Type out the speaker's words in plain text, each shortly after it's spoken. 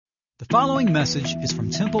The following message is from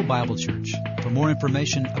Temple Bible Church. For more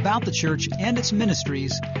information about the church and its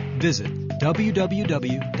ministries, visit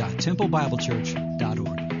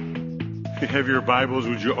www.templebiblechurch.org. If you have your Bibles,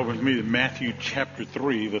 would you open with me to Matthew chapter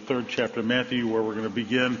 3, the third chapter of Matthew, where we're going to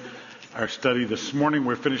begin our study this morning.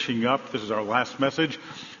 We're finishing up. This is our last message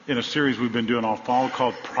in a series we've been doing all fall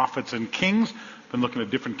called Prophets and Kings. Been looking at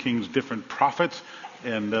different kings, different prophets.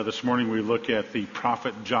 And this morning we look at the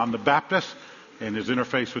prophet John the Baptist and his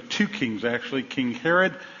interface with two kings, actually, King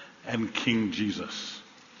Herod and King Jesus.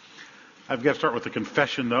 I've got to start with a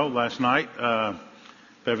confession, though. Last night,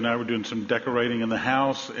 Bev and I were doing some decorating in the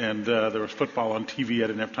house, and there was football on TV. I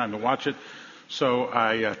didn't have time to watch it. So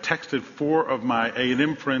I texted four of my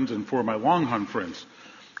A&M friends and four of my Longhorn friends.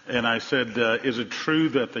 And I said, is it true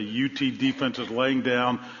that the UT defense is laying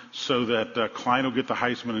down so that Klein will get the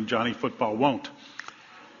Heisman and Johnny Football won't?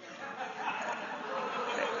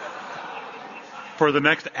 For the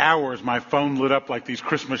next hours, my phone lit up like these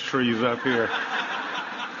Christmas trees up here.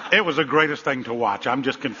 It was the greatest thing to watch. I'm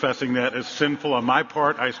just confessing that as sinful on my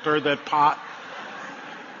part. I stirred that pot.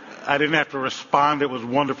 I didn't have to respond. It was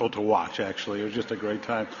wonderful to watch, actually. It was just a great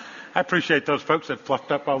time. I appreciate those folks that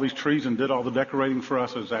fluffed up all these trees and did all the decorating for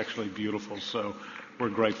us. It was actually beautiful. So we're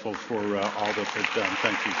grateful for all that they've done.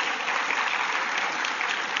 Thank you.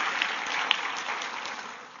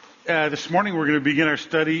 This morning we're going to begin our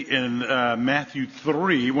study in Matthew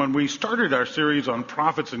 3. When we started our series on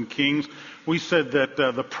prophets and kings, we said that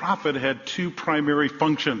the prophet had two primary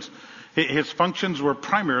functions. His functions were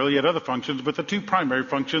primarily, he had other functions, but the two primary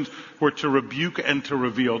functions were to rebuke and to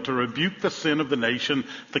reveal. To rebuke the sin of the nation,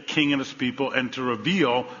 the king and his people, and to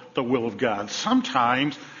reveal the will of God.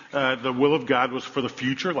 Sometimes the will of God was for the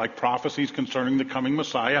future, like prophecies concerning the coming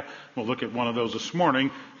Messiah. We'll look at one of those this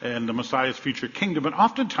morning, and the Messiah's future kingdom. And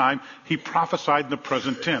oftentimes, he prophesied in the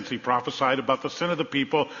present tense. He prophesied about the sin of the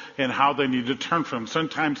people and how they needed to turn from him.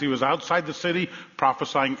 Sometimes he was outside the city,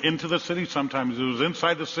 prophesying into the city. Sometimes he was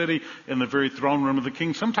inside the city, in the very throne room of the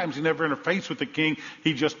king. Sometimes he never interfaced with the king.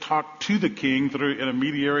 He just talked to the king through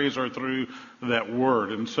intermediaries or through that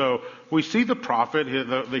word. And so we see the prophet,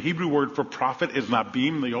 the Hebrew word for prophet is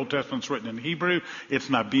nabim. The Old Testament's written in Hebrew. It's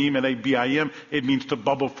nabim, N-A-B-I-M. It means to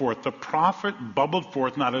bubble forth. The prophet bubbled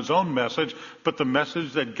forth not his own message, but the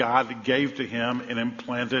message that God gave to him and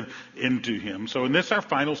implanted into him. So in this, our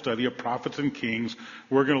final study of prophets and kings,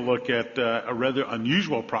 we're going to look at a rather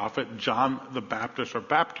unusual prophet, John the Baptist or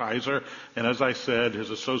baptizer, and as I said,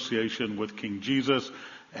 his association with King Jesus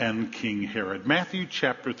and King Herod. Matthew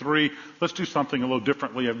chapter 3. Let's do something a little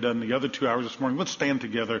differently I've done the other 2 hours this morning. Let's stand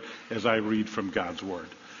together as I read from God's Word.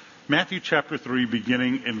 Matthew chapter 3,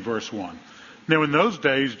 beginning in verse 1. Now in those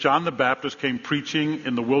days, John the Baptist came preaching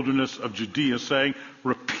in the wilderness of Judea, saying,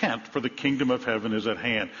 repent, for the kingdom of heaven is at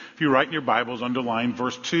hand. If you write in your Bibles, underline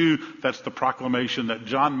verse 2. That's the proclamation that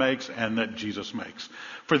John makes and that Jesus makes.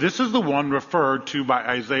 For this is the one referred to by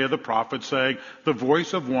Isaiah the prophet, saying, the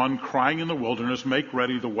voice of one crying in the wilderness, make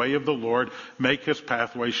ready the way of the Lord, make his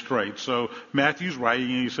pathway straight. So Matthew's writing,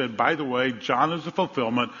 and he said, by the way, John is the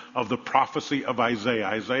fulfillment of the prophecy of Isaiah.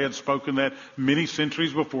 Isaiah had spoken that many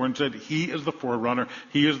centuries before and said, he is the forerunner.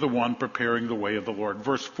 He is the one preparing the way of the Lord.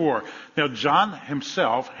 Verse 4. Now John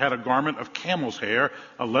himself had a garment of camel's hair,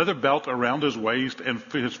 a leather belt around his waist, and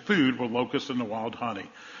his food were locusts and the wild honey.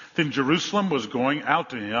 Then Jerusalem was going out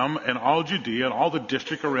to him, and all Judea and all the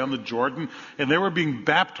district around the Jordan, and they were being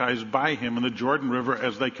baptized by him in the Jordan River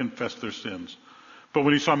as they confessed their sins. But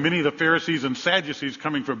when he saw many of the Pharisees and Sadducees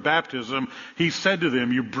coming for baptism, he said to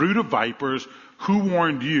them, you brood of vipers, who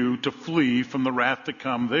warned you to flee from the wrath to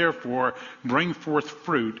come? Therefore, bring forth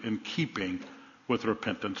fruit in keeping with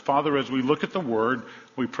repentance. Father, as we look at the Word,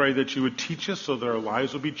 we pray that you would teach us so that our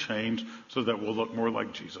lives will be changed, so that we'll look more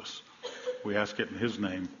like Jesus. We ask it in his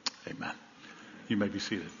name. Amen. You may be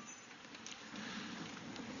seated.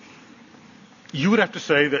 You would have to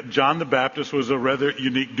say that John the Baptist was a rather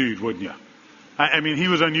unique dude, wouldn't you? I mean, he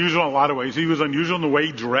was unusual in a lot of ways. He was unusual in the way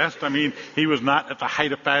he dressed. I mean, he was not at the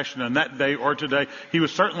height of fashion in that day or today. He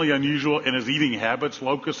was certainly unusual in his eating habits,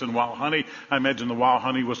 locusts and wild honey. I imagine the wild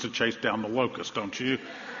honey was to chase down the locusts, don't you?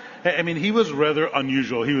 I mean, he was rather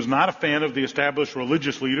unusual. He was not a fan of the established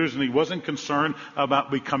religious leaders, and he wasn't concerned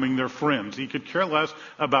about becoming their friends. He could care less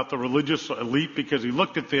about the religious elite because he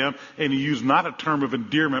looked at them and he used not a term of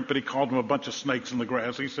endearment, but he called them a bunch of snakes in the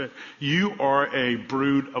grass. He said, you are a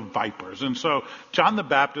brood of vipers. And so John the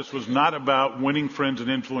Baptist was not about winning friends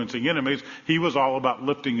and influencing enemies. He was all about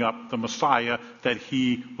lifting up the Messiah that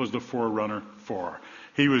he was the forerunner for.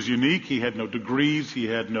 He was unique. He had no degrees. He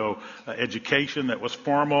had no education that was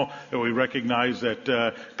formal. And we recognize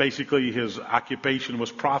that basically his occupation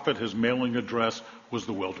was prophet. His mailing address was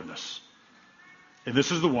the wilderness. And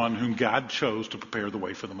this is the one whom God chose to prepare the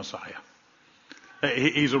way for the Messiah.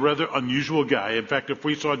 He's a rather unusual guy. In fact, if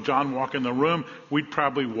we saw John walk in the room, we'd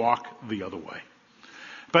probably walk the other way.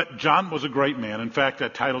 But John was a great man. In fact, I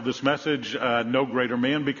titled this message, No Greater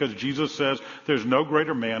Man, because Jesus says there's no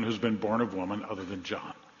greater man who's been born of woman other than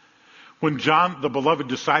John. When John, the beloved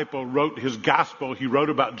disciple, wrote his gospel, he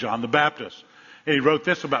wrote about John the Baptist. And he wrote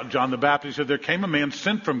this about John the Baptist. He said, there came a man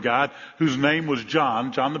sent from God whose name was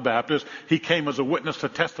John the Baptist. He came as a witness to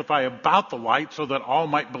testify about the light so that all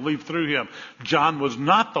might believe through him. John was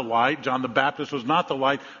not the light. John the Baptist was not the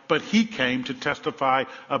light, but he came to testify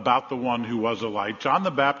about the one who was the light. John the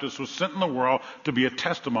Baptist was sent in the world to be a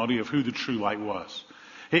testimony of who the true light was.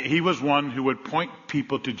 He was one who would point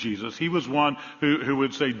people to Jesus. He was one who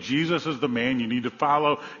would say, Jesus is the man you need to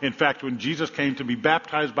follow. In fact, when Jesus came to be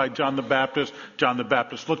baptized by John the Baptist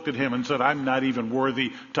looked at him and said, I'm not even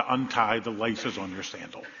worthy to untie the laces on your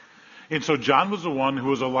sandal. And so John was the one who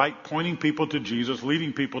was a light pointing people to Jesus,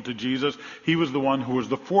 leading people to Jesus. He was the one who was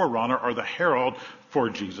the forerunner or the herald for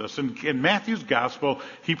Jesus. And in Matthew's gospel,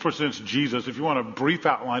 he presents Jesus. If you want a brief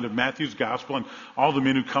outline of Matthew's gospel, and all the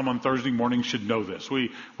men who come on Thursday morning should know this.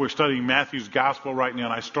 We're studying Matthew's gospel right now,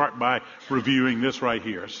 and I start by reviewing this right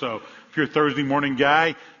here. So if you're a Thursday morning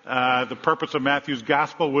guy, the purpose of Matthew's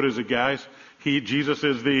gospel, what is it, guys? Jesus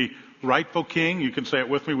is the rightful king. You can say it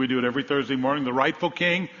with me. We do it every Thursday morning. The rightful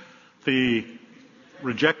king, the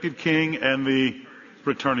rejected king, and the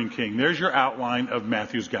returning king. There's your outline of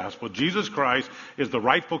Matthew's gospel. Jesus Christ is the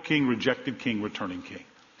rightful king, rejected king, returning king.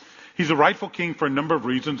 He's a rightful king for a number of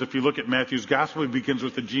reasons. If you look at Matthew's gospel, he begins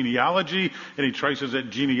with the genealogy, and he traces that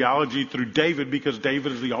genealogy through David, because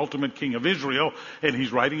David is the ultimate king of Israel, and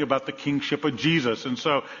he's writing about the kingship of Jesus. And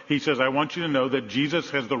so he says, I want you to know that Jesus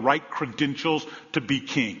has the right credentials to be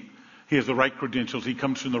king. He has the right credentials. He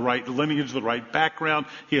comes from the right lineage, the right background.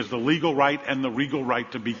 He has the legal right and the regal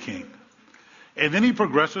right to be king. And then he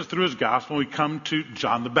progresses through his gospel. We come to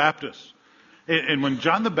John the Baptist. And when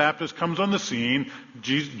John the Baptist comes on the scene,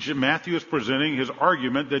 Matthew is presenting his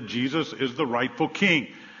argument that Jesus is the rightful king.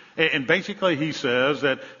 And basically he says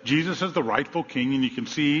that Jesus is the rightful king, and you can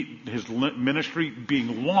see his ministry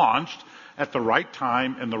being launched at the right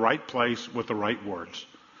time and the right place with the right words.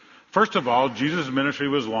 First of all, Jesus' ministry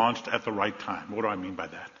was launched at the right time. What do I mean by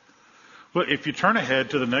that? Well, if you turn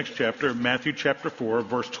ahead to the next chapter, Matthew chapter 4,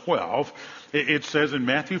 verse 12, it says in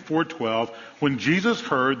Matthew 4:12, when Jesus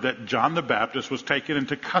heard that John the Baptist was taken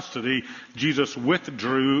into custody, Jesus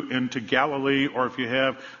withdrew into Galilee, or if you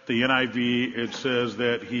have the NIV, it says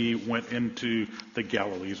that he went into the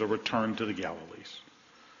Galilees, or returned to the Galilees.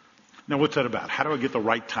 Now, what's that about? How do I get the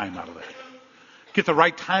right time out of that? Get the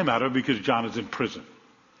right time out of it because John is in prison.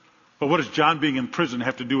 But what does John being in prison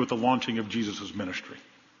have to do with the launching of Jesus' ministry?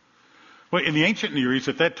 Well, in the ancient Near East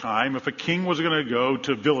at that time, if a king was going to go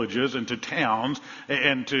to villages and to towns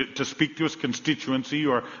and to speak to his constituency,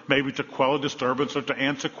 or maybe to quell a disturbance or to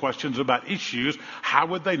answer questions about issues, how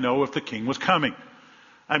would they know if the king was coming?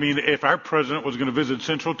 I mean, if our president was going to visit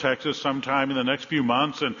Central Texas sometime in the next few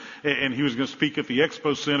months and he was going to speak at the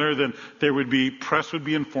Expo Center, then there would be, press would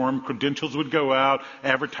be informed, credentials would go out,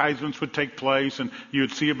 advertisements would take place, and you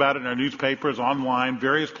would see about it in our newspapers, online,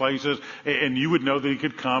 various places, and you would know that he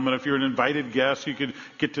could come. And if you're an invited guest, you could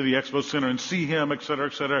get to the Expo Center and see him, et cetera,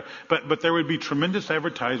 et cetera. But there would be tremendous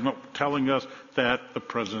advertisement telling us that the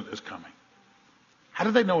president is coming. How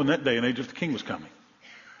did they know in that day and age if the king was coming?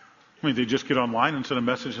 I mean, they just get online and send a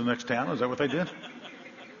message to the next town? Is that what they did?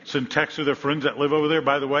 Send texts to their friends that live over there.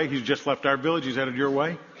 By the way, he's just left our village. He's headed your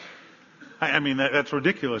way. I mean, that's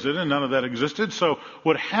ridiculous, isn't it? None of that existed. So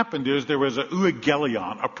what happened is there was a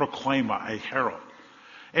euangelion, a proclaimer, a herald.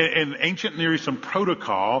 In ancient Near Eastern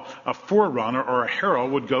protocol, a forerunner or a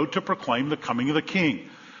herald would go to proclaim the coming of the king.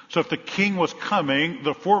 So if the king was coming,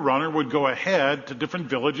 the forerunner would go ahead to different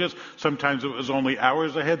villages. Sometimes it was only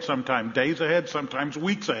hours ahead, sometimes days ahead, sometimes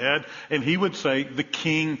weeks ahead. And he would say, the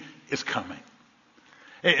king is coming.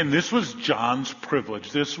 And this was John's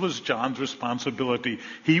privilege. This was John's responsibility.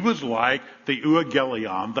 He was like the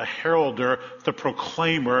euangelion, the heralder, the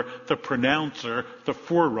proclaimer, the pronouncer, the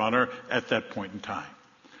forerunner at that point in time.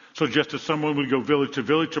 So just as someone would go village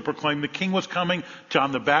to proclaim the king was coming,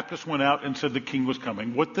 John the Baptist went out and said the king was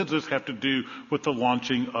coming. What does this have to do with the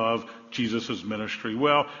launching of Jesus' ministry?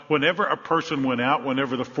 Well, whenever a person went out,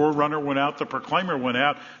 whenever the forerunner went out, the proclaimer went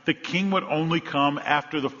out, the king would only come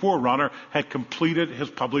after the forerunner had completed his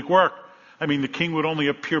public work. I mean, the king would only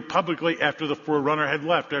appear publicly after the forerunner had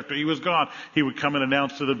left, after he was gone. He would come and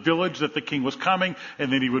announce to the village that the king was coming,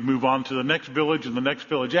 and then he would move on to the next village and the next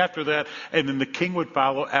village after that, and then the king would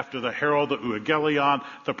follow after the herald, the euangelion,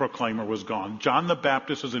 the proclaimer was gone. John the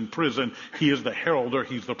Baptist is in prison. He is the heralder.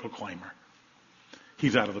 He's the proclaimer.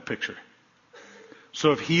 He's out of the picture.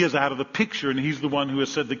 So if he is out of the picture and he's the one who has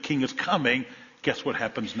said the king is coming, guess what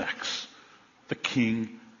happens next? The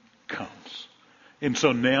king comes. And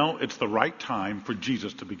so now it's the right time for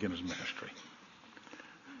Jesus to begin his ministry.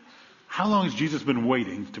 How long has Jesus been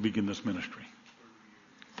waiting to begin this ministry?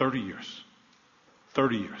 30 years.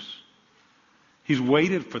 30 years. He's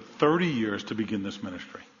waited for 30 years to begin this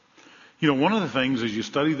ministry. You know, one of the things as you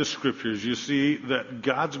study the scriptures, you see that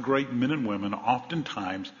God's great men and women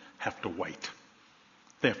oftentimes have to wait.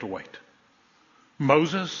 They have to wait.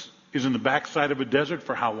 Moses is in the backside of a desert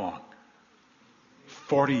for how long?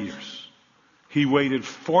 40 years. He waited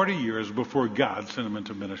 40 years before God sent him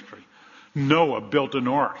into ministry. Noah built an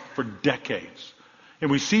ark for decades. And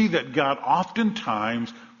we see that God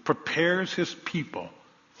oftentimes prepares his people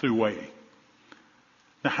through waiting.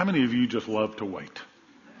 Now, how many of you just love to wait?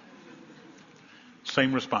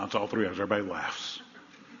 Same response, all three of us. Everybody laughs.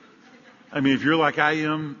 I mean, if you're like I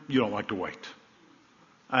am, you don't like to wait.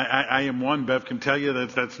 I am one, Bev can tell you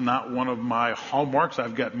that that's not one of my hallmarks.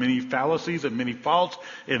 I've got many fallacies and many faults,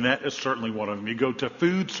 and that is certainly one of them. You go to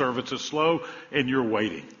food, service is slow, and you're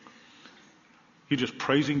waiting. You're just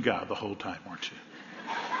praising God the whole time, aren't you?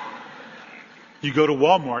 You go to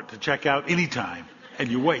Walmart to check out anytime, and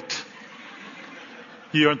you wait.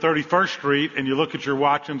 You're on 31st Street, and you look at your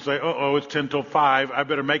watch and say, uh-oh, it's 10 till 5. I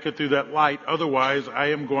better make it through that light. Otherwise,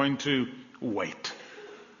 I am going to wait.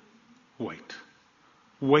 Wait.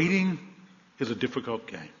 Waiting is a difficult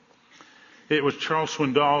game. It was Charles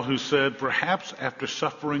Swindoll who said, perhaps after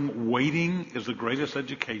suffering, waiting is the greatest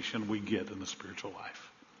education we get in the spiritual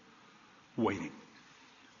life. Waiting.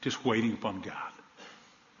 Just waiting upon God.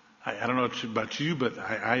 I don't know about you, but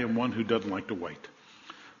I am one who doesn't like to wait.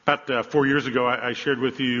 About 4 years ago, I shared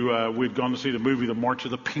with you, we'd gone to see the movie The March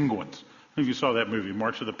of the Penguins. I don't know if you saw that movie,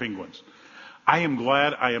 March of the Penguins. I am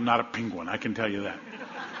glad I am not a penguin, I can tell you that.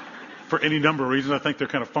 For any number of reasons. I think they're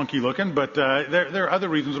kind of funky looking, but there are other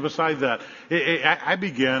reasons besides that.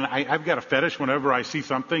 I've got a fetish whenever I see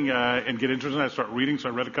something and get interested in it, I start reading. So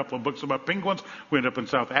I read a couple of books about penguins. We ended up in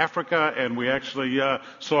South Africa, and we actually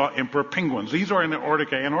saw emperor penguins. These are in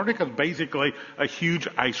Antarctica. Antarctica is basically a huge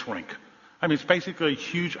ice rink. I mean, it's basically a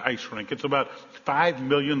huge ice rink. It's about 5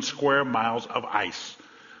 million square miles of ice.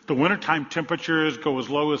 The wintertime temperatures go as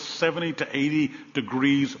low as 70 to 80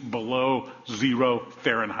 degrees below 0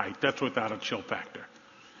 Fahrenheit. That's without a chill factor.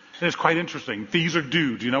 And it's quite interesting. These are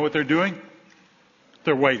dudes. You know what they're doing?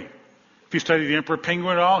 They're waiting. If you study the emperor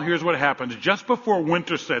penguin at all, here's what happens. Just before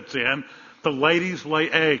winter sets in, the ladies lay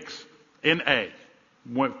eggs in egg.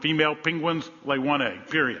 Female penguins lay one egg,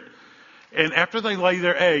 period. And after they lay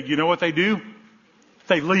their egg, you know what they do?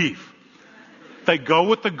 They leave. They go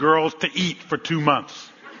with the girls to eat for 2 months.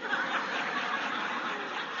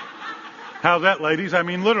 How's that, ladies? I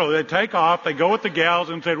mean, literally, they take off, they go with the gals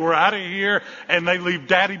and say, we're out of here, and they leave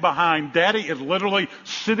Daddy behind. Daddy is literally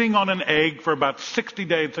sitting on an egg for about 60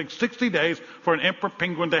 days. It takes 60 days for an emperor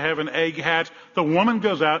penguin to have an egg hatch. The woman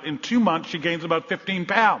goes out, in 2 months, she gains about 15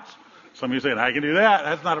 pounds. Some of you saying, I can do that.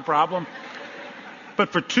 That's not a problem. But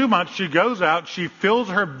for 2 months, she goes out, she fills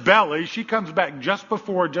her belly, she comes back just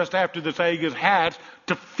after this egg is hatched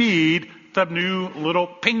to feed the new little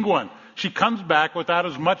penguin. She comes back without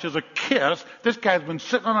as much as a kiss. This guy's been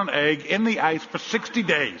sitting on an egg in the ice for 60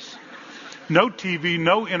 days. No TV,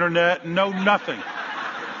 no internet, no nothing.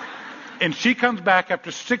 And she comes back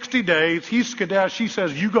after 60 days. He's skedaddled. She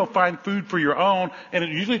says, you go find food for your own. And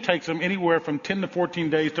it usually takes him anywhere from 10 to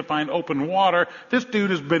 14 days to find open water. This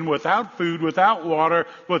dude has been without food, without water,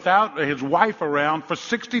 without his wife around for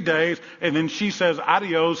 60 days. And then she says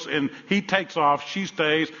adios, and he takes off. She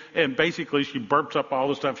stays. And basically she burps up all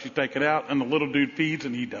the stuff she's taken out. And the little dude feeds,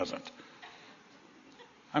 and he doesn't.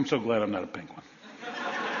 I'm so glad I'm not a penguin.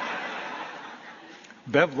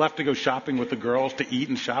 Bev left to go shopping with the girls to eat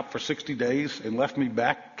and shop for 60 days and left me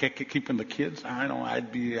back keeping the kids. I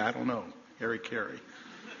don't know, Harry Carey.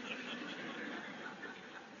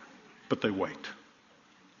 But they wait.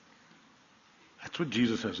 That's what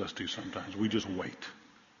Jesus has us do sometimes. We just wait.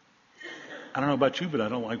 I don't know about you, but I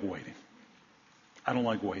don't like waiting. I don't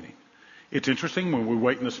like waiting. It's interesting, when we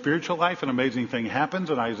wait in the spiritual life, an amazing thing happens.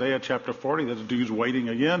 In Isaiah chapter 40, this dude's waiting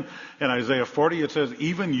again. In Isaiah 40, it says,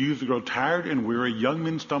 even youths grow tired and weary, young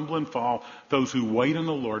men stumble and fall. Those who wait on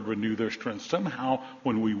the Lord renew their strength. Somehow,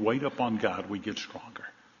 when we wait upon God, we get stronger.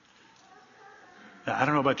 Now, I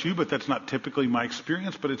don't know about you, but that's not typically my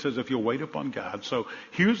experience, but it says if you'll wait upon God. So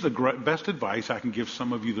here's the best advice I can give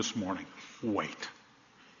some of you this morning. Wait.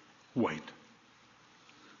 Wait.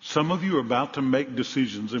 Some of you are about to make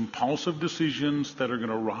decisions, impulsive decisions that are going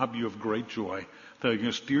to rob you of great joy, that are going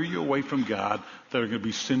to steer you away from God, that are going to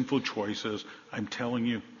be sinful choices. I'm telling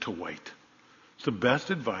you to wait. It's the best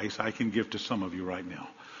advice I can give to some of you right now.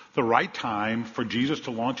 The right time for Jesus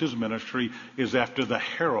to launch his ministry is after the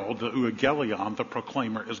herald, the euangelion, the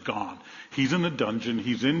proclaimer, is gone. He's in the dungeon.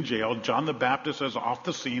 He's in jail. John the Baptist is off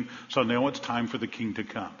the scene, so now it's time for the king to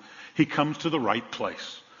come. He comes to the right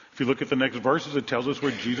place. If you look at the next verses, it tells us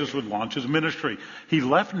where Jesus would launch his ministry. He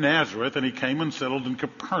left Nazareth and he came and settled in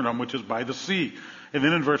Capernaum, which is by the sea. And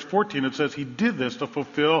then in verse 14 it says he did this to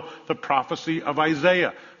fulfill the prophecy of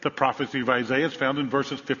Isaiah. The prophecy of Isaiah is found in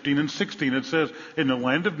verses 15 and 16. It says, in the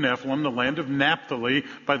land of Nephilim, the land of Naphtali,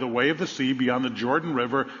 by the way of the sea, beyond the Jordan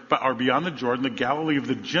River, or beyond the Jordan, the Galilee of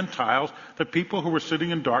the Gentiles, the people who were sitting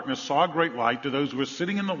in darkness saw a great light. To those who were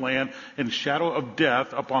sitting in the land in shadow of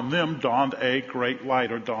death, upon them dawned a great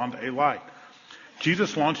light, or dawned a light.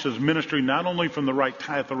 Jesus launched his ministry not only from the right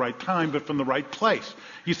time, at the right time, but from the right place.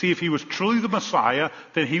 You see, if he was truly the Messiah,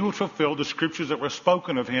 then he would fulfill the scriptures that were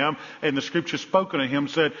spoken of him. And the scriptures spoken of him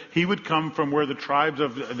said he would come from where the tribes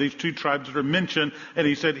of these two tribes that are mentioned. And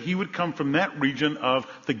he said he would come from that region of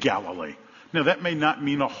the Galilee. Now, that may not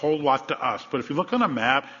mean a whole lot to us, but if you look on a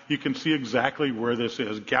map, you can see exactly where this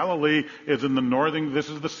is. Galilee is in the northern, this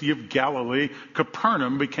is the Sea of Galilee.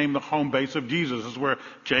 Capernaum became the home base of Jesus. This is where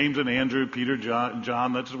James and Andrew, Peter,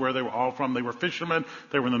 John, this is where they were all from. They were fishermen.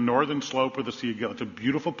 They were in the northern slope of the Sea of Galilee. It's a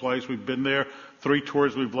beautiful place. We've been there. 3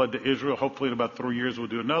 tours we've led to Israel. Hopefully in about 3 years we'll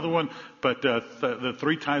do another one. But the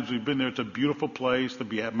 3 times we've been there, it's a beautiful place.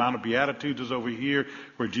 The Mount of Beatitudes is over here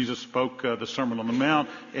where Jesus spoke the Sermon on the Mount.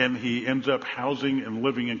 And he ends up housing and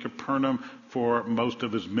living in Capernaum for most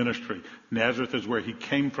of his ministry. Nazareth is where he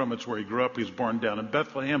came from. It's where he grew up. He was born down in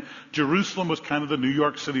Bethlehem. Jerusalem was kind of the New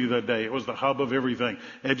York City of that day. It was the hub of everything.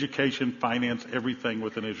 Education, finance, everything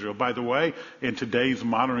within Israel. By the way, in today's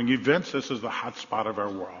modern events, this is the hot spot of our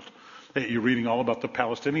world. You're reading all about the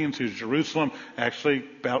Palestinians. Here's Jerusalem. Actually,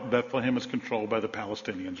 Bethlehem is controlled by the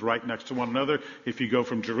Palestinians, right next to one another. If you go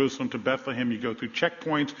from Jerusalem to Bethlehem, you go through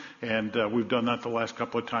checkpoints, and we've done that the last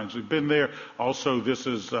couple of times we've been there. Also, this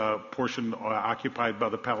is a portion occupied by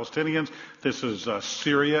the Palestinians. This is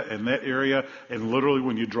Syria and that area, and literally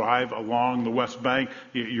when you drive along the West Bank,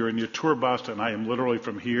 you're in your tour bus, and I am literally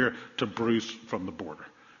from here to Bruce from the border.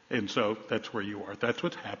 And so that's where you are. That's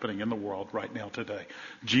what's happening in the world right now today.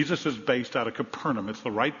 Jesus is based out of Capernaum. It's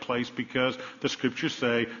the right place because the scriptures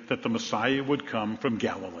say that the Messiah would come from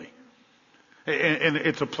Galilee. And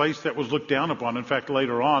it's a place that was looked down upon. In fact,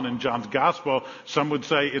 later on in John's gospel, some would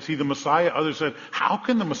say, is he the Messiah? Others said, how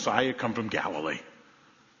can the Messiah come from Galilee?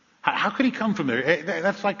 How could he come from there?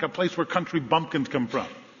 That's like a place where country bumpkins come from.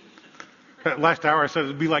 Last hour I said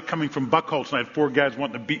it'd be like coming from Buckholz, and I had 4 guys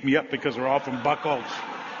wanting to beat me up because they're all from Buckholz.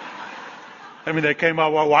 I mean, they came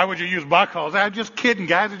out, well, why would you use Buckholz? I'm just kidding,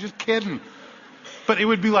 guys. I'm just kidding. But it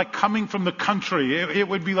would be like coming from the country. It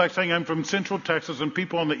would be like saying I'm from Central Texas, and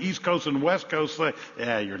people on the East Coast and West Coast say,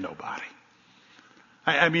 yeah, you're nobody.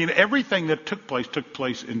 I mean, everything that took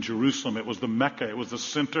place in Jerusalem. It was the Mecca. It was the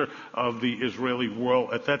center of the Israeli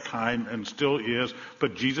world at that time and still is.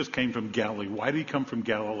 But Jesus came from Galilee. Why did he come from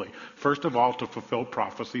Galilee? First of all, to fulfill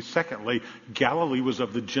prophecy. Secondly, Galilee was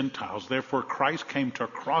of the Gentiles. Therefore, Christ came to a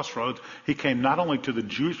crossroads. He came not only to the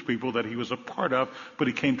Jewish people that he was a part of, but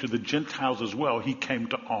he came to the Gentiles as well. He came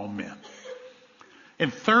to all men.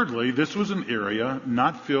 And thirdly, this was an area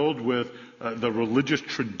not filled with the religious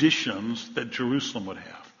traditions that Jerusalem would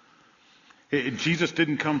have. Jesus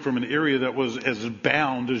didn't come from an area that was as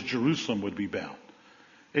bound as Jerusalem would be bound.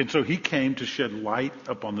 And so he came to shed light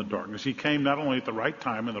upon the darkness. He came not only at the right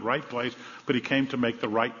time in the right place, but he came to make the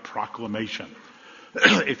right proclamation.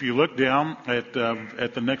 If you look down at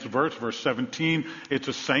the next verse, verse 17, it's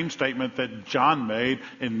the same statement that John made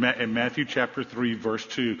in Matthew chapter 3, verse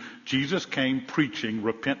 2. Jesus came preaching,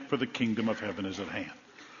 repent for the kingdom of heaven is at hand.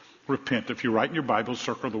 Repent. If you write in your Bible,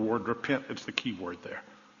 circle the word repent. It's the key word there.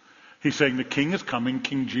 He's saying the king is coming.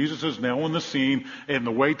 King Jesus is now on the scene, and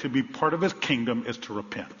the way to be part of his kingdom is to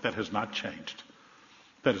repent. That has not changed.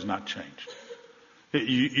 That has not changed.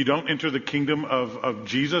 You don't enter the kingdom of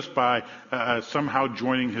Jesus by somehow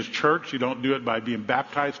joining his church. You don't do it by being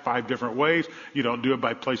baptized 5 different ways. You don't do it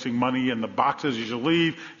by placing money in the boxes as you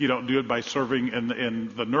leave. You don't do it by serving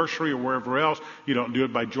in the nursery or wherever else. You don't do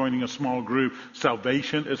it by joining a small group.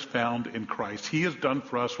 Salvation is found in Christ. He has done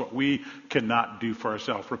for us what we cannot do for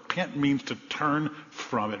ourselves. Repent means to turn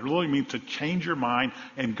from it. It really means to change your mind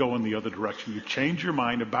and go in the other direction. You change your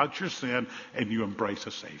mind about your sin and you embrace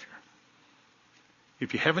a Savior.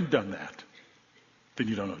 If you haven't done that, then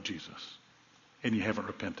you don't know Jesus and you haven't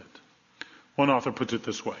repented. One author puts it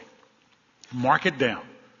this way. Mark it down.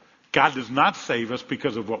 God does not save us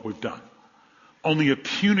because of what we've done. Only a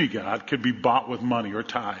puny God could be bought with money or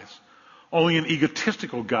tithes. Only an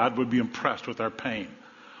egotistical God would be impressed with our pain.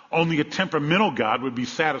 Only a temperamental God would be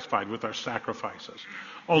satisfied with our sacrifices.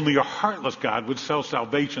 Only a heartless God would sell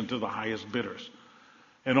salvation to the highest bidders.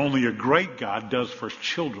 And only a great God does for his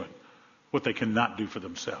children what they cannot do for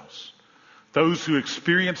themselves. Those who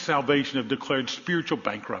experience salvation have declared spiritual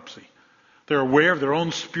bankruptcy. They're aware of their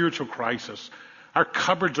own spiritual crisis. Our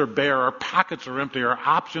cupboards are bare, our pockets are empty, our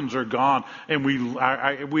options are gone, and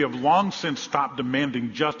we have long since stopped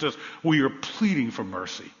demanding justice. We are pleading for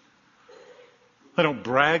mercy. They don't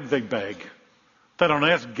brag, they beg. They don't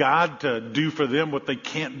ask God to do for them what they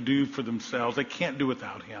can't do for themselves. They can't do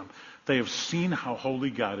without him. They have seen how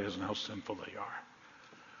holy God is and how sinful they are.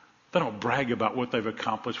 They don't brag about what they've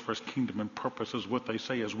accomplished for his kingdom and purposes. What they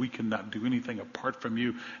say is, we cannot do anything apart from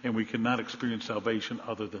you, and we cannot experience salvation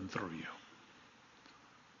other than through you.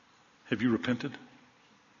 Have you repented?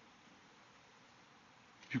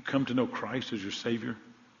 Have you come to know Christ as your Savior?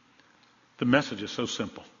 The message is so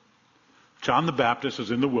simple. John the Baptist is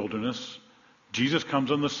in the wilderness. Jesus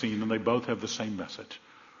comes on the scene, and they both have the same message.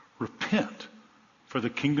 Repent, for the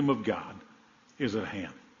kingdom of God is at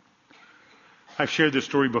hand. I've shared this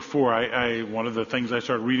story before. One of the things I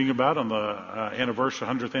started reading about on the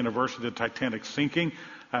 100th anniversary of the Titanic sinking,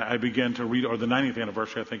 I began to read, or the 90th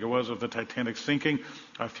anniversary, I think it was, of the Titanic sinking.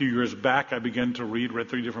 A few years back, I began to read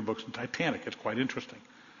 3 different books on Titanic. It's quite interesting.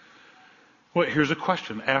 Well, here's a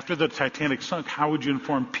question. After the Titanic sunk, how would you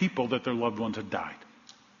inform people that their loved ones had died?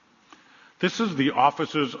 This is the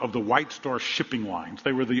officers of the White Star Shipping Lines.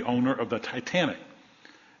 They were the owner of the Titanic.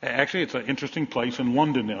 Actually, it's an interesting place in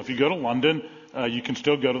London now. If you go to London, you can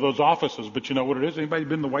still go to those offices. But you know what it is? Anybody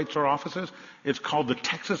been to the White Star offices? It's called the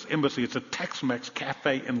Texas Embassy. It's a Tex-Mex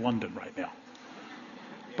cafe in London right now.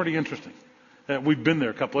 Pretty interesting. We've been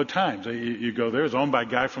there a couple of times. You go there. It's owned by a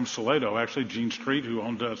guy from Salado, actually, Gene Street, who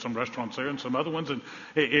owned some restaurants there and some other ones. And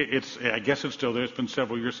I guess it's still there. It's been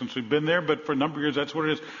several years since we've been there, but for a number of years, that's what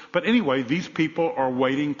it is. But anyway, these people are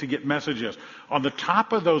waiting to get messages. On the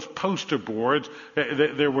top of those poster boards,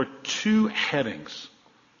 there were 2 headings.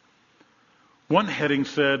 One heading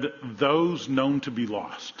said, those known to be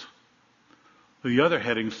lost. The other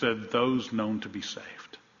heading said, those known to be saved.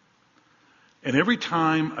 And every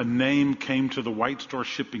time a name came to the White Star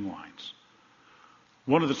Shipping Lines,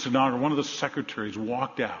 one of the secretaries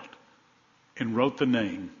walked out and wrote the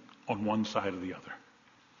name on one side or the other.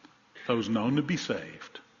 Those known to be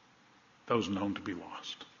saved, those known to be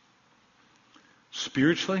lost.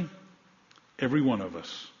 Spiritually, every one of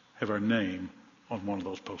us have our name on one of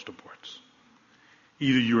those poster boards.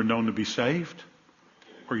 Either you are known to be saved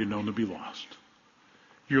or you're known to be lost.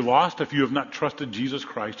 You're lost if you have not trusted Jesus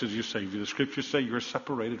Christ as your Savior. The scriptures say you are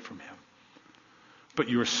separated from him. But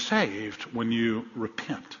you are saved when you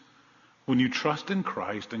repent, when you trust in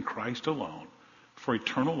Christ and Christ alone for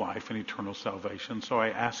eternal life and eternal salvation. So I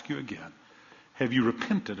ask you again, have you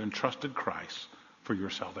repented and trusted Christ for your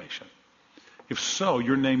salvation? If so,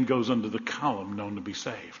 your name goes under the column known to be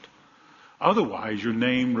saved. Otherwise, your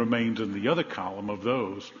name remains in the other column of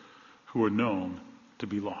those who are known to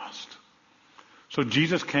be lost. So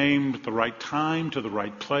Jesus came at the right time, to the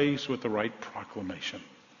right place, with the right proclamation.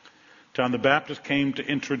 John the Baptist came to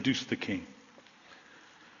introduce the king.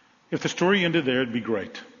 If the story ended there, it'd be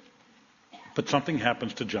great. But something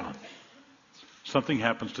happens to John. Something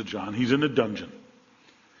happens to John. He's in a dungeon.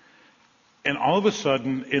 And all of a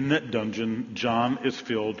sudden, in that dungeon, John is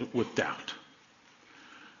filled with doubt.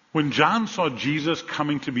 When John saw Jesus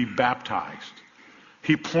coming to be baptized,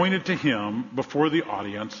 he pointed to him before the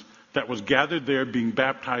audience that was gathered there being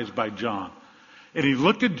baptized by John. And he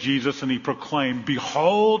looked at Jesus and he proclaimed,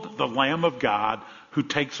 "Behold the Lamb of God who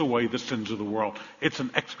takes away the sins of the world." It's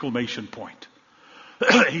an exclamation point.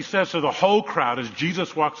 He says to the whole crowd as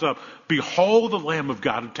Jesus walks up, "Behold the Lamb of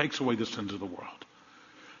God who takes away the sins of the world."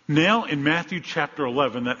 Now in Matthew chapter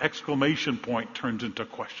 11, that exclamation point turns into a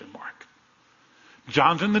question mark.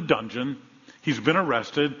 John's in the dungeon. He's been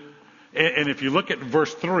arrested. And if you look at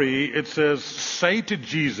verse 3, it says, say to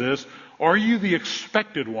Jesus, are you the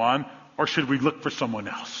expected one, or should we look for someone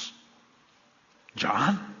else?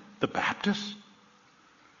 John the Baptist?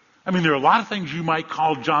 I mean, there are a lot of things you might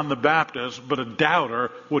call John the Baptist, but a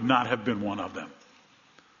doubter would not have been one of them.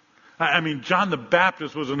 I mean, John the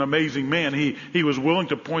Baptist was an amazing man. He was willing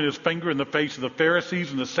to point his finger in the face of the Pharisees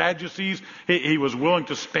and the Sadducees. He was willing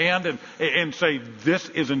to stand and say, this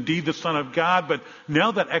is indeed the Son of God. But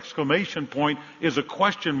now that exclamation point is a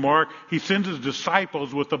question mark. He sends his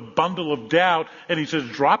disciples with a bundle of doubt, and he says,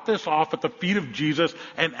 drop this off at the feet of Jesus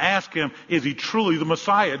and ask him, is he truly the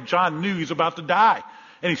Messiah? John knew he's about to die.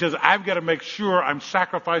 And he says, I've got to make sure I'm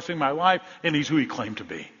sacrificing my life, and he's who he claimed to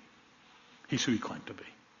be. He's who he claimed to be.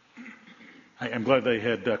 I'm glad they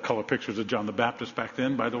had color pictures of John the Baptist back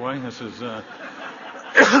then, by the way. This is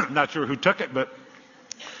not sure who took it, but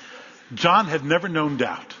John had never known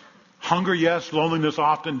doubt. Hunger, yes. Loneliness,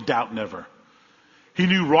 often. Doubt, never. He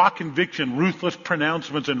knew raw conviction, ruthless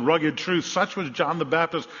pronouncements, and rugged truth. Such was John the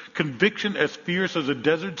Baptist. Conviction as fierce as a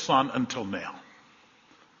desert sun until now.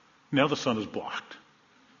 Now the sun is blocked.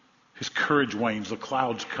 His courage wanes. The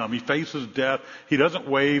clouds come. He faces death. He doesn't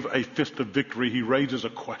wave a fist of victory. He raises a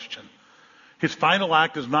question. His final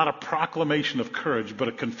act is not a proclamation of courage, but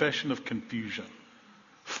a confession of confusion.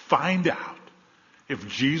 Find out if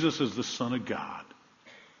Jesus is the Son of God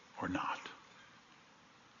or not.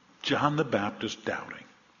 John the Baptist doubting.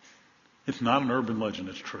 It's not an urban legend,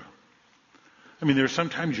 it's true. I mean, there's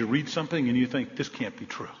sometimes you read something and you think, this can't be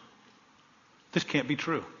true. This can't be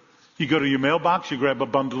true. You go to your mailbox, you grab a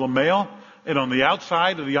bundle of mail, and on the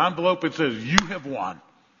outside of the envelope it says, you have won.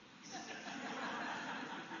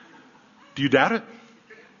 Do you doubt it?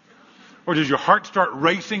 Or does your heart start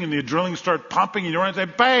racing and the adrenaline start pumping and you run and say,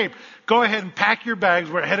 babe, go ahead and pack your bags.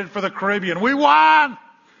 We're headed for the Caribbean. We won!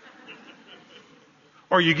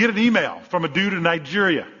 Or you get an email from a dude in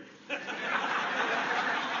Nigeria.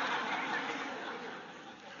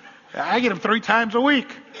 I get them 3 times a week.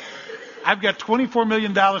 I've got $24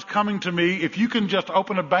 million coming to me. If you can just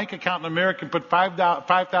open a bank account in America and put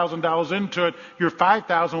 $5,000 into it, your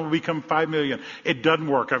 $5,000 will become $5 million. It doesn't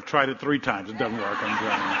work. I've tried it 3 times. It doesn't work. I'm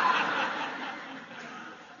telling you.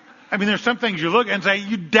 I mean, there's some things you look and say,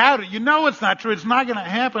 you doubt it. You know it's not true. It's not going to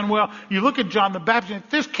happen. Well, you look at John the Baptist and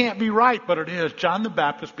this can't be right, but it is. John the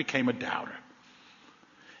Baptist became a doubter.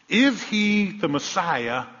 Is he the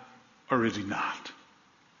Messiah or is he not?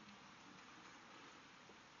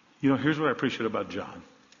 You know, here's what I appreciate about John.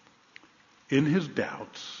 In his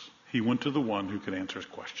doubts, he went to the one who could answer his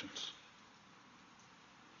questions.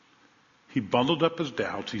 He bundled up his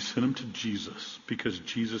doubts. He sent them to Jesus because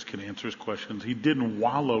Jesus can answer his questions. He didn't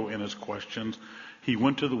wallow in his questions. He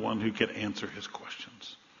went to the one who could answer his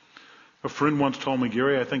questions. A friend once told me,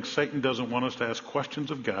 Gary, I think Satan doesn't want us to ask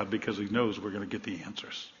questions of God because he knows we're going to get the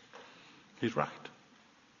answers. He's right.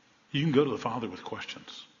 You can go to the Father with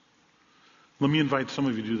questions. Let me invite some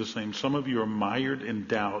of you to do the same. Some of you are mired in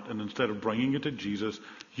doubt, and instead of bringing it to Jesus,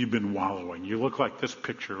 you've been wallowing. You look like this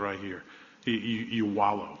picture right here. You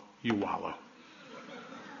wallow. You wallow.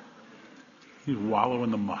 You wallow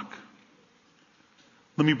in the muck.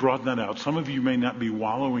 Let me broaden that out. Some of you may not be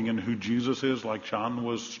wallowing in who Jesus is like John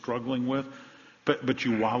was struggling with, but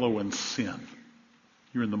you wallow in sin.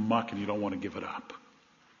 You're in the muck and you don't want to give it up.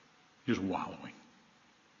 You're just wallowing.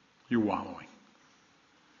 You're wallowing.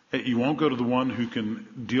 You won't go to the one who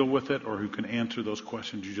can deal with it or who can answer those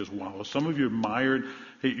questions. You just wallow. Some of you are mired.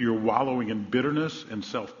 You're wallowing in bitterness and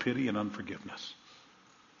self-pity and unforgiveness.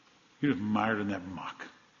 You're just mired in that muck.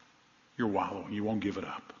 You're wallowing. You won't give it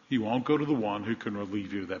up. You won't go to the one who can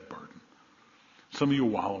relieve you of that burden. Some of you are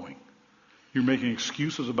wallowing. You're making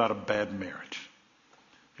excuses about a bad marriage.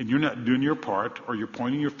 And you're not doing your part, or you're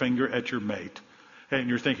pointing your finger at your mate. And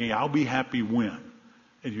you're thinking, I'll be happy when.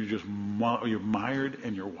 And you're mired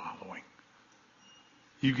and you're wallowing.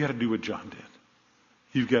 You've got to do what John did.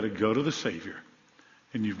 You've got to go to the Savior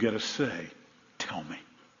and you've got to say, tell me.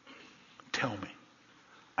 Tell me.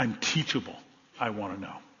 I'm teachable. I want to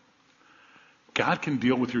know. God can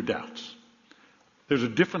deal with your doubts. There's a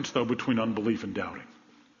difference, though, between unbelief and doubting.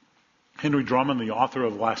 Henry Drummond, the author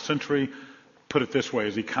of the last century, put it this way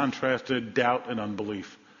as he contrasted doubt and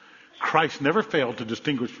unbelief. Christ never failed to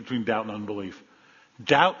distinguish between doubt and unbelief.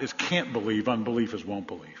 Doubt is can't believe, unbelief is won't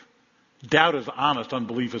believe. Doubt is honest,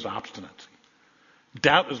 unbelief is obstinacy.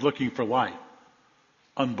 Doubt is looking for light.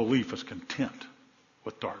 Unbelief is content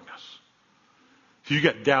with darkness. If you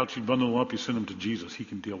got doubts, you bundle them up, you send them to Jesus. He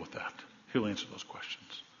can deal with that. He'll answer those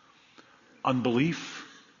questions. Unbelief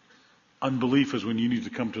is when you need to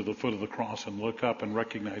come to the foot of the cross and look up and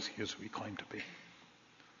recognize he is who he claimed to be.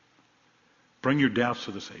 Bring your doubts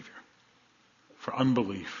to the Savior. For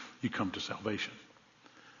unbelief, you come to salvation.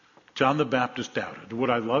 John the Baptist doubted. What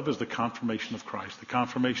I love is the confirmation of Christ, the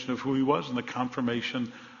confirmation of who he was, and the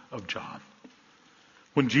confirmation of John.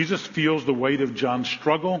 When Jesus feels the weight of John's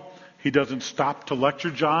struggle, he doesn't stop to lecture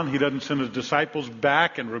John. He doesn't send his disciples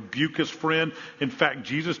back and rebuke his friend. In fact,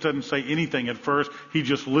 Jesus doesn't say anything at first. He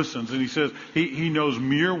just listens. And he says he knows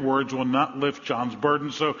mere words will not lift John's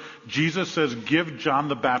burden. So Jesus says, give John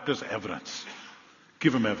the Baptist evidence.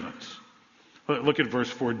 Give him evidence. Look at verse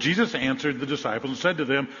 4. Jesus answered the disciples and said to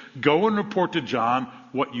them, go and report to John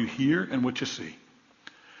what you hear and what you see.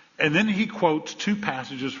 And then he quotes two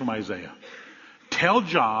passages from Isaiah. Tell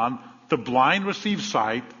John, the blind receive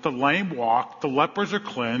sight, the lame walk, the lepers are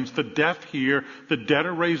cleansed, the deaf hear, the dead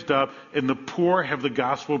are raised up, and the poor have the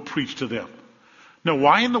gospel preached to them. Now,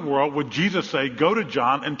 why in the world would Jesus say, go to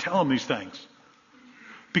John and tell him these things?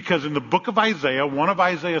 Because in the book of Isaiah,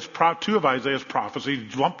 two of Isaiah's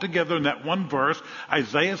prophecies lumped together in that one verse,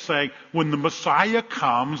 Isaiah is saying, when the Messiah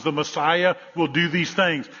comes, the Messiah will do these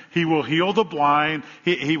things. He will heal the blind.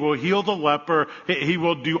 He will heal the leper. He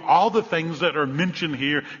will do all the things that are mentioned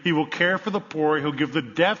here. He will care for the poor. He'll give the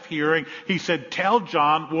deaf hearing. He said, tell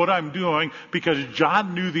John what I'm doing, because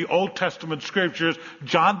John knew the Old Testament scriptures.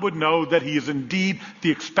 John would know that he is indeed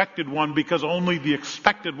the expected one, because only the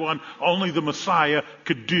expected one, only the Messiah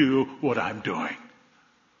could do what I'm doing.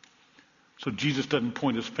 So Jesus doesn't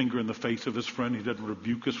point his finger in the face of his friend. He doesn't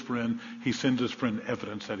rebuke his friend. He sends his friend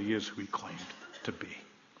evidence that he is who he claimed to be.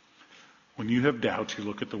 When you have doubts, you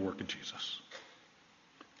look at the work of Jesus.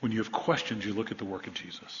 When you have questions, you look at the work of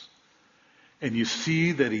Jesus. And you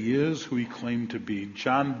see that he is who he claimed to be.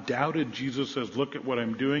 John doubted. Jesus says, look at what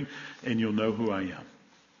I'm doing, and you'll know who I am.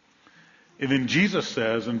 And then Jesus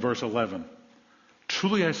says in verse 11,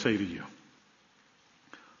 truly I say to you,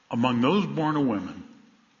 among those born of women,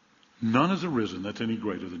 none has arisen that's any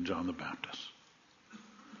greater than John the Baptist.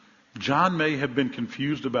 John may have been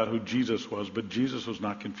confused about who Jesus was, but Jesus was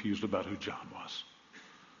not confused about who John was.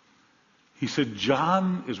 He said,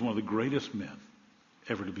 John is one of the greatest men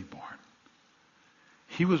ever to be born.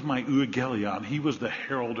 He was my euangelion. He was the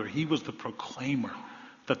heralder. He was the proclaimer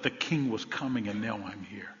that the king was coming, and now I'm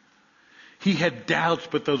here. He had doubts,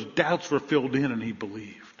 but those doubts were filled in, and he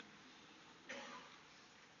believed.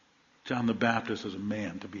 John the Baptist is a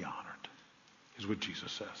man to be honored, is what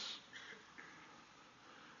Jesus says.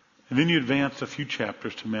 And then you advance a few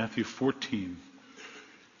chapters to Matthew 14,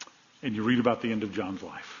 and you read about the end of John's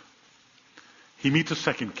life. He meets a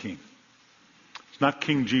second king. It's not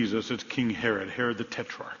King Jesus, it's King Herod the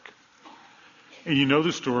Tetrarch. And you know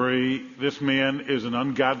the story. This man is an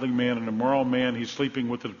ungodly man, an immoral man. He's sleeping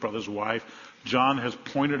with his brother's wife. John has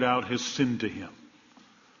pointed out his sin to him.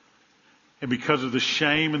 And because of the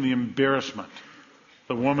shame and the embarrassment,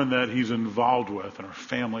 the woman that he's involved with and her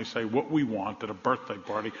family say, what we want at a birthday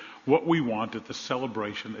party, what we want at the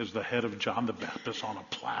celebration is the head of John the Baptist on a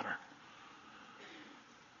platter.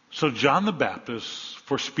 So John the Baptist,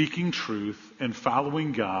 for speaking truth and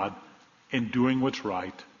following God and doing what's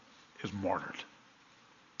right, is martyred.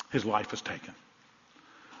 His life is taken.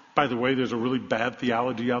 By the way, there's a really bad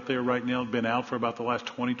theology out there right now, been out for about the last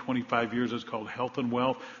 20, 25 years. It's called health and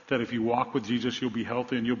wealth, that if you walk with Jesus, you'll be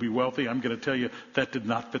healthy and you'll be wealthy. I'm going to tell you that did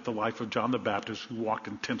not fit the life of John the Baptist, who walked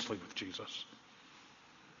intensely with Jesus.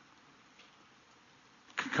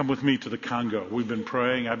 Come with me to the Congo. We've been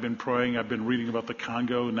praying. I've been praying. I've been reading about the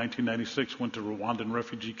Congo. In 1996, went to Rwandan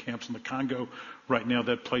refugee camps in the Congo. Right now,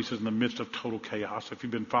 that place is in the midst of total chaos. If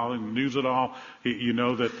you've been following the news at all, you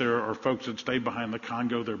know that there are folks that stay behind the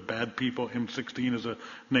Congo. They're bad people. M16 is the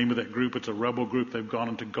name of that group. It's a rebel group. They've gone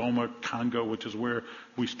into Goma, Congo, which is where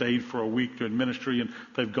we stayed for a week doing ministry. And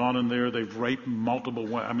they've gone in there. They've raped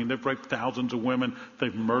they've raped thousands of women.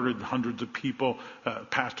 They've murdered hundreds of people.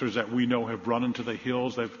 Pastors that we know have run into the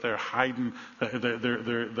hills. They're hiding.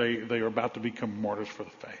 They are about to become martyrs for the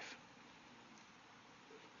faith.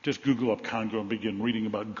 Just Google up Congo and begin reading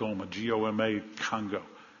about Goma, G-O-M-A, Congo.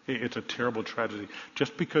 It's a terrible tragedy.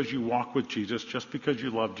 Just because you walk with Jesus, just because you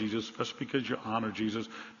love Jesus, just because you honor Jesus,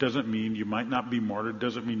 doesn't mean you might not be martyred,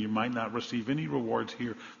 doesn't mean you might not receive any rewards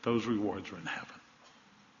here. Those rewards are in heaven.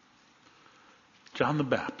 John the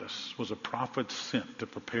Baptist was a prophet sent to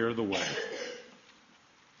prepare the way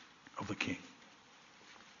of the king.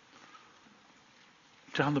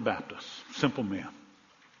 John the Baptist, simple man.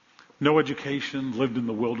 No education, lived in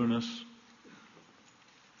the wilderness,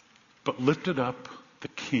 but lifted up the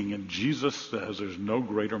king. And Jesus says there's no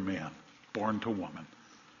greater man born to woman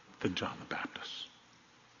than John the Baptist.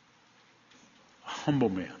 A humble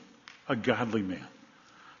man, a godly man,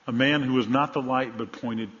 a man who was not the light but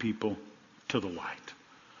pointed people to the light,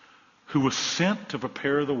 who was sent to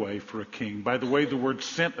prepare the way for a king. By the way, the word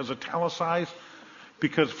sent is italicized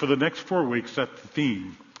because for the next 4 weeks, that's the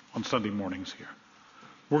theme on Sunday mornings here.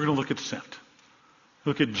 We're going to look at sent.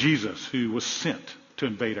 Look at Jesus, who was sent to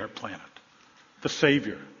invade our planet. The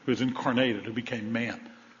Savior, who was incarnated, who became man,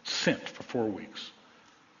 sent for 4 weeks.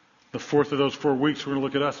 The fourth of those 4 weeks, we're going to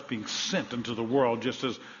look at us being sent into the world. Just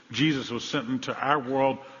as Jesus was sent into our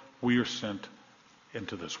world, we are sent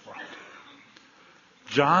into this world.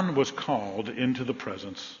 John was called into the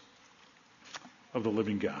presence of the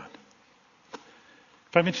living God.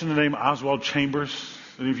 If I mention the name Oswald Chambers,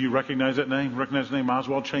 any of you recognize that name? Recognize the name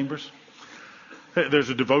Oswald Chambers? There's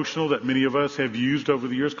a devotional that many of us have used over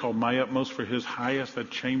the years called My Utmost for His Highest.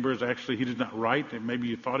 That Chambers, actually, he did not write. Maybe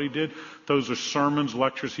you thought he did. Those are sermons,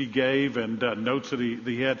 lectures he gave, and notes that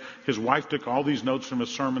he had. His wife took all these notes from his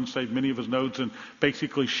sermons, saved many of his notes, and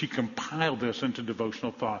basically she compiled this into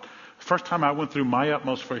devotional thought. First time I went through My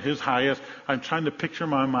Utmost for His Highest, I'm trying to picture in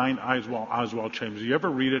my mind Oswald Chambers. You ever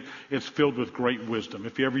read it? It's filled with great wisdom.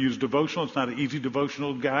 If you ever use devotional, it's not an easy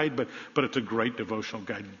devotional guide, but it's a great devotional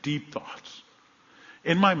guide. Deep thoughts.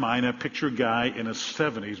 In my mind, I picture a guy in his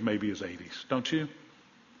 70s, maybe his 80s. Don't you?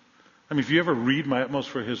 I mean, if you ever read My Utmost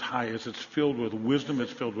for His Highest, it's filled with wisdom,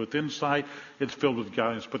 it's filled with insight, it's filled with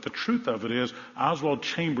guidance. But the truth of it is, Oswald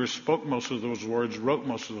Chambers spoke most of those words, wrote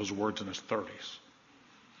most of those words in his 30s.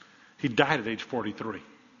 He died at age 43.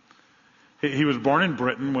 He was born in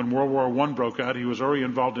Britain. When World War I broke out, he was already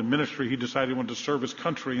involved in ministry. He decided he wanted to serve his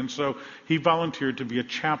country, and so he volunteered to be a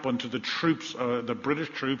chaplain to the troops, the British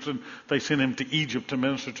troops, and they sent him to Egypt to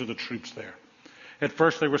minister to the troops there. At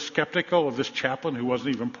first, they were skeptical of this chaplain who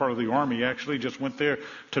wasn't even part of the army. He actually just went there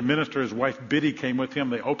to minister. His wife, Biddy, came with him.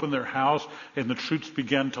 They opened their house, and the troops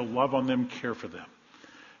began to love on them, care for them.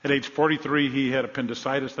 At age 43, he had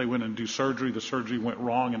appendicitis. They went and do surgery. The surgery went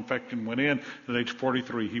wrong. Infection went in. At age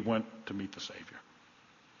 43, he went to meet the Savior.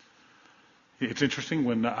 It's interesting,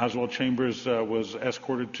 when Oswald Chambers was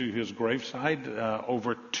escorted to his graveside,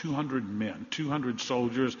 over 200 men, 200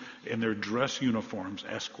 soldiers in their dress uniforms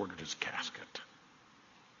escorted his casket.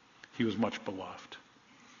 He was much beloved.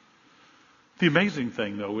 The amazing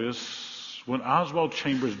thing, though, is when Oswald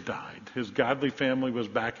Chambers died, his godly family was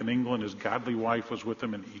back in England. His godly wife was with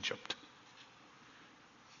him in Egypt.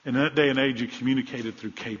 In that day and age, you communicated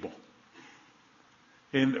through cable.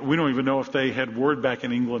 And we don't even know if they had word back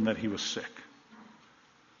in England that he was sick.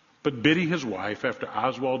 But Biddy, his wife, after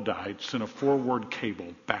Oswald died, sent a 4-word cable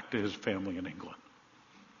back to his family in England.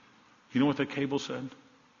 You know what that cable said?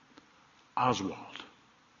 Oswald,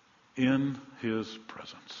 in his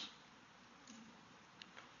presence.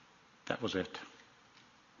 That was it.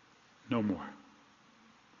 No more.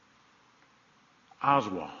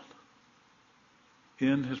 Oswald,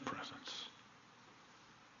 in his presence.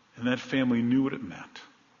 And that family knew what it meant,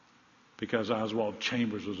 because Oswald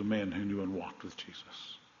Chambers was a man who knew and walked with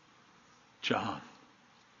Jesus. John,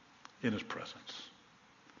 in his presence.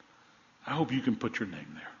 I hope you can put your name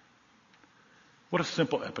there. What a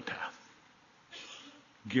simple epitaph.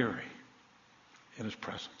 Gary, in his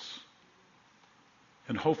presence.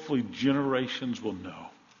 And hopefully generations will know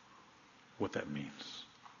what that means.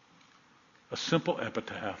 A simple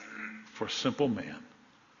epitaph for a simple man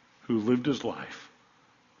who lived his life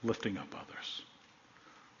lifting up others.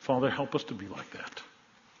 Father, help us to be like that.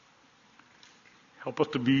 Help us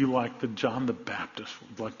to be like John the Baptist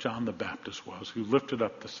was, who lifted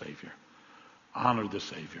up the Savior, honored the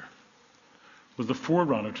Savior, was the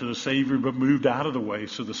forerunner to the Savior, but moved out of the way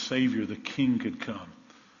so the Savior, the King, could come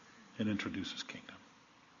and introduce his kingdom.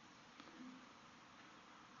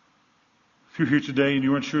 If you're here today and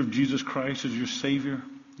you aren't sure if Jesus Christ is your Savior,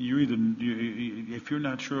 if you're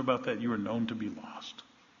not sure about that, you are known to be lost.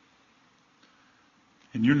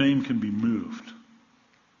 And your name can be moved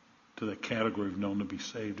to that category of known to be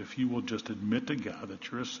saved if you will just admit to God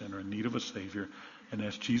that you're a sinner in need of a Savior and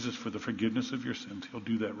ask Jesus for the forgiveness of your sins. He'll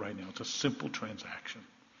do that right now. It's a simple transaction.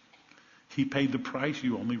 He paid the price,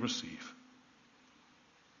 you only receive.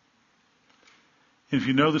 And if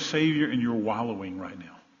you know the Savior and you're wallowing right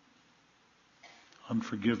now,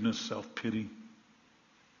 unforgiveness, self-pity,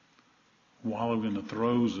 wallowing in the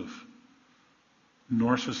throes of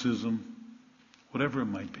narcissism, whatever it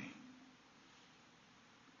might be,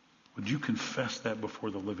 would you confess that before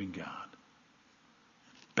the living God?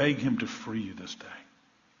 Beg him to free you this day.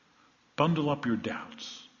 Bundle up your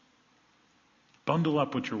doubts. Bundle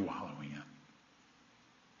up what you're wallowing in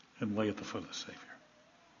and lay at the foot of the Savior.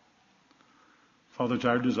 Father, it's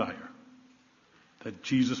our desire that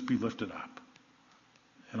Jesus be lifted up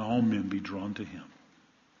and all men be drawn to him.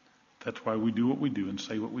 That's why we do what we do and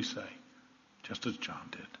say what we say, just as John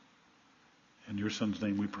did. In your Son's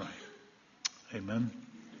name we pray. Amen.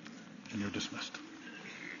 And you're dismissed.